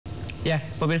Ya,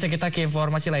 pemirsa, kita ke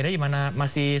informasi lainnya di mana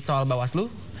masih soal Bawaslu.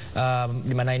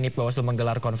 Di mana ini Bawaslu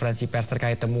menggelar konferensi pers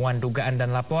terkait temuan, dugaan, dan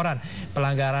laporan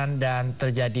pelanggaran dan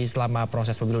terjadi selama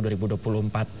proses pemilu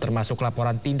 2024, termasuk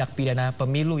laporan tindak pidana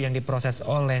pemilu yang diproses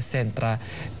oleh Sentra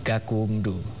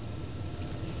Gakumdu.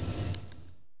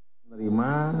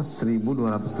 Menerima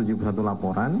 1.271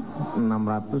 laporan,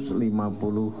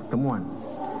 650 temuan.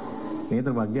 Ini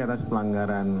terbagi atas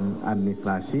pelanggaran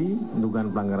administrasi,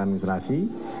 dugaan pelanggaran administrasi,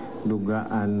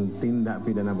 dugaan tindak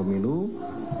pidana pemilu,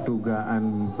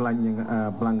 dugaan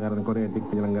pelanggaran kode etik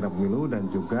penyelenggara pemilu,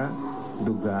 dan juga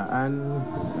dugaan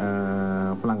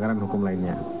pelanggaran hukum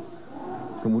lainnya.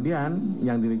 Kemudian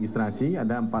yang diregistrasi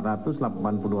ada 482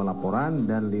 laporan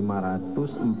dan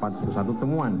 541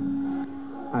 temuan.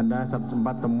 Ada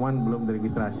 104 temuan belum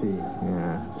diregistrasi.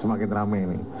 Ya, semakin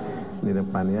ramai ini di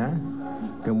depan ya.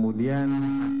 Kemudian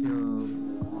hasil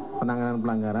penanganan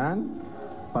pelanggaran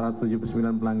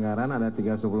 479 pelanggaran, ada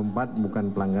 324 bukan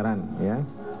pelanggaran ya.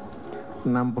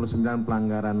 69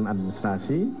 pelanggaran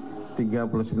administrasi,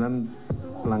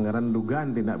 39 pelanggaran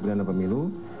dugaan tindak pidana pemilu,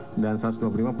 dan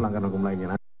 125 pelanggaran hukum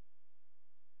lainnya.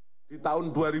 Di tahun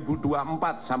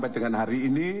 2024 sampai dengan hari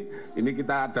ini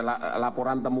kita ada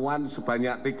laporan temuan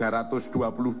sebanyak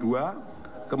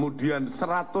 322, kemudian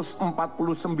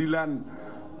 149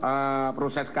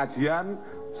 proses kajian,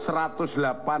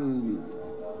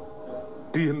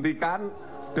 108 dihentikan,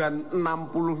 dan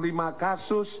 65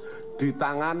 kasus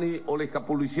ditangani oleh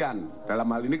kepolisian.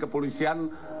 Dalam hal ini kepolisian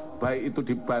baik itu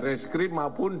di Bareskrim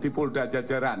maupun di Polda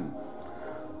Jajaran.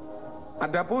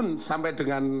 Adapun sampai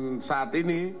dengan saat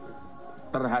ini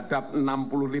terhadap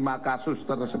 65 kasus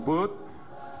tersebut,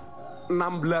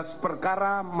 16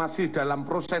 perkara masih dalam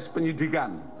proses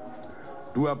penyidikan,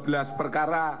 12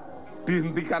 perkara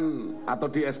dihentikan atau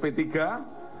di SP3,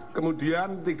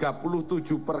 kemudian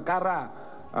 37 perkara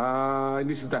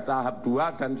ini sudah tahap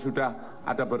 2 dan sudah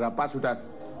ada beberapa sudah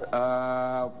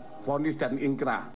vonis dan ingkrah.